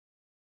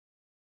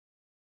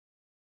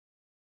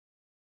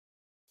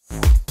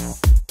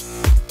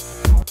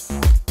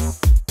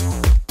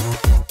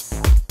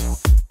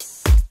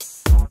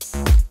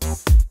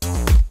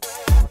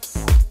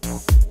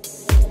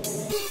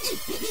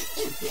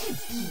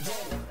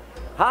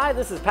Hi,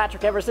 this is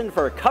Patrick Everson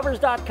for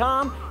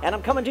Covers.com, and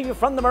I'm coming to you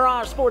from the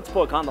Mirage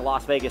Sportsbook on the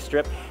Las Vegas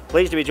Strip.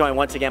 Pleased to be joined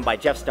once again by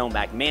Jeff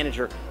Stoneback,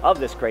 manager of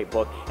this great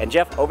book. And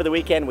Jeff, over the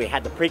weekend we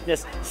had the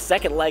Preakness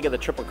second leg of the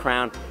Triple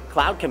Crown.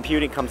 Cloud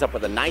Computing comes up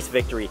with a nice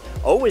victory.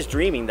 Always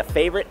Dreaming, the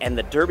favorite and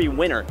the Derby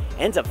winner,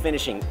 ends up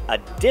finishing a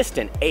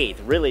distant 8th.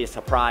 Really a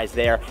surprise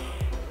there.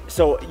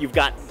 So you've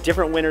got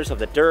different winners of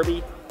the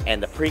Derby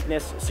and the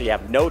Preakness, so you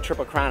have no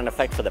Triple Crown in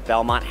effect for the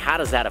Belmont. How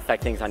does that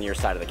affect things on your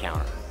side of the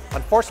counter?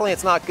 Unfortunately,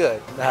 it's not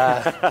good.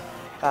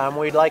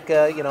 We'd like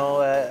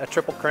a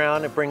Triple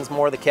Crown. It brings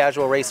more of the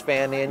casual race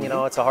fan in. You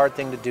know, it's a hard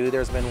thing to do.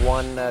 There's been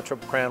one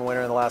Triple Crown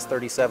winner in the last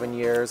 37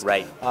 years.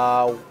 Right.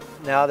 Now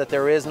that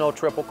there is no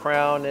Triple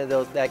Crown,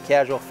 that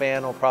casual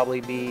fan will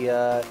probably be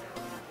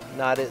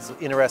not as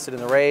interested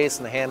in the race,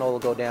 and the handle will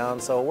go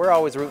down. So we're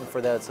always rooting for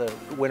the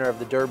winner of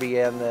the Derby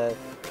and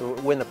to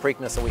win the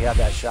Preakness, so we have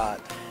that shot.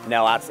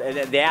 No,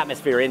 the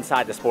atmosphere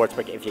inside the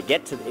sportsbook.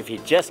 If you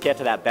just get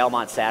to that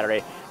Belmont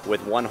Saturday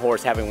with one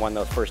horse having won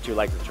those first 2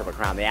 legs of the Triple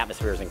Crown, the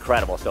atmosphere is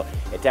incredible. So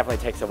it definitely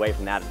takes away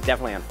from that. It's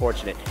definitely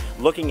unfortunate.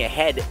 Looking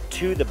ahead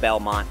to the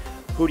Belmont,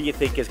 who do you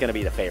think is going to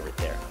be the favorite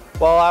there?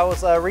 Well, I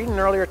was reading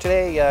earlier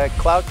today,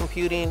 Cloud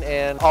Computing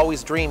and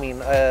Always Dreaming,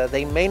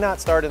 they may not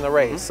start in the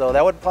race, so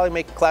that would probably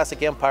make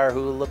Classic Empire,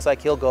 who looks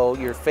like he'll go,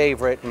 your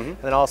favorite. And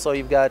then also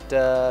you've got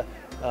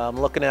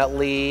Looking at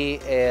Lee,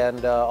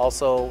 and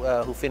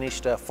also who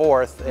finished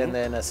 4th, and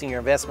then Senior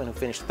Investment, who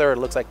finished 3rd.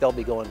 Looks like they'll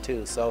be going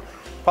too. So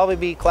probably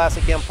be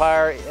Classic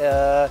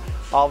Empire.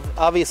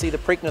 Obviously the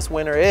Preakness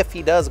winner, if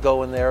he does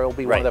go in there, will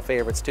be one of the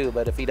favorites too,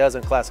 but if he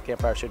doesn't, Classic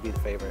Empire should be the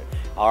favorite.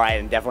 All right,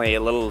 and definitely a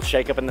little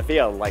shake-up in the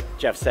field, like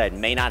Jeff said.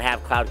 May not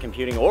have Cloud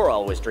Computing or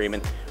Always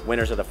Dreaming,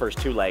 winners of the first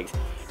 2 legs,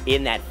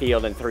 in that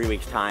field in 3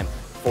 weeks' time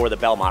for the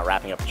Belmont,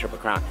 wrapping up the Triple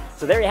Crown.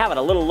 So there you have it,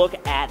 a little look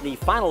at the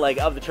final leg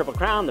of the Triple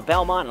Crown, the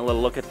Belmont, and a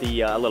little look at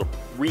the little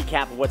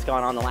recap of what's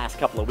gone on the last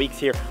couple of weeks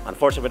here.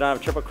 Unfortunately, we don't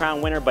have a Triple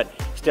Crown winner, but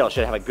still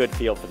should have a good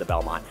field for the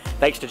Belmont.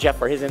 Thanks to Jeff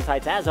for his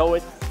insights. As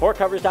always, for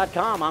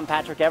Covers.com, I'm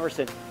Patrick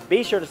Everson.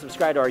 Be sure to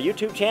subscribe to our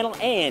YouTube channel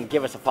and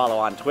give us a follow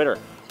on Twitter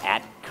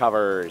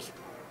 @Covers.